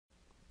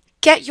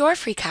Get your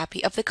free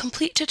copy of the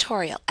complete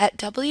tutorial at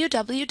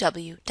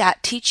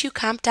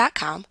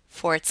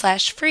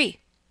www.teachucomp.com/free.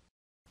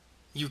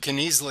 You can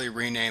easily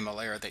rename a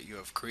layer that you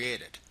have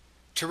created.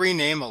 To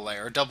rename a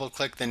layer,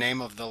 double-click the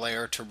name of the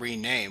layer to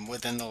rename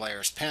within the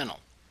Layers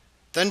panel.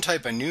 Then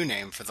type a new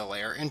name for the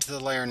layer into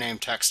the layer name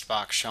text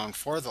box shown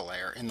for the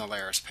layer in the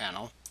Layers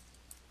panel,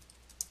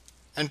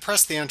 and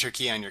press the Enter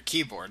key on your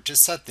keyboard to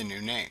set the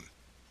new name.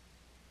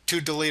 To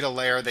delete a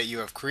layer that you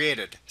have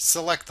created,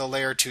 select the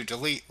layer to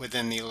delete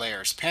within the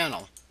Layers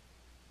panel,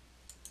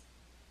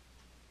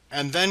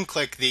 and then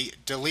click the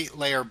Delete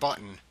Layer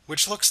button,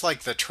 which looks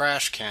like the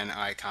trash can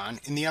icon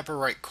in the upper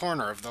right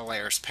corner of the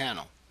Layers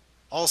panel.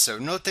 Also,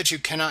 note that you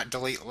cannot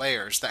delete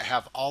layers that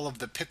have all of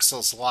the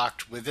pixels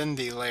locked within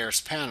the Layers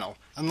panel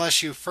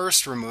unless you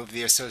first remove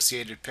the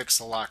associated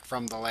pixel lock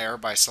from the layer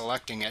by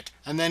selecting it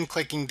and then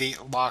clicking the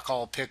Lock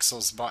All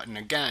Pixels button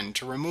again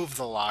to remove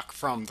the lock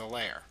from the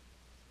layer.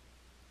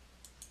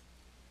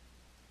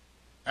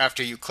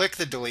 After you click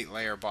the Delete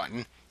Layer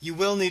button, you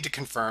will need to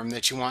confirm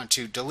that you want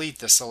to delete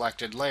the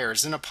selected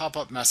layers in a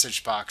pop-up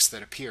message box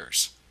that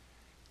appears.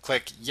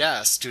 Click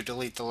Yes to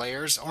delete the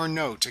layers or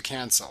No to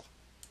cancel.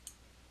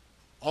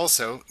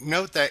 Also,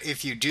 note that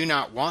if you do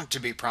not want to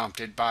be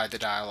prompted by the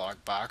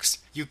dialog box,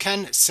 you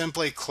can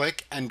simply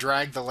click and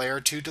drag the layer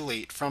to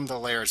delete from the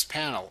Layers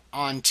panel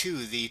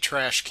onto the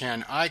trash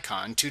can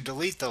icon to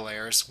delete the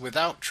layers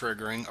without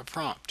triggering a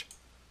prompt.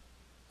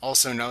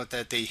 Also note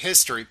that the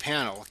History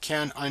panel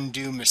can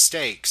undo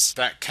mistakes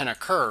that can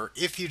occur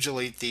if you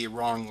delete the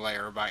wrong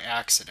layer by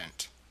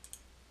accident.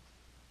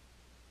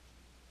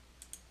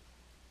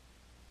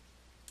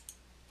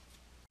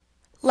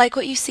 Like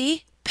what you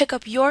see? Pick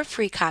up your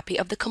free copy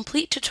of the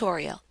complete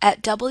tutorial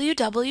at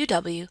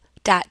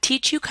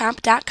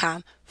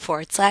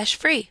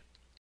www.teachucomp.com/free.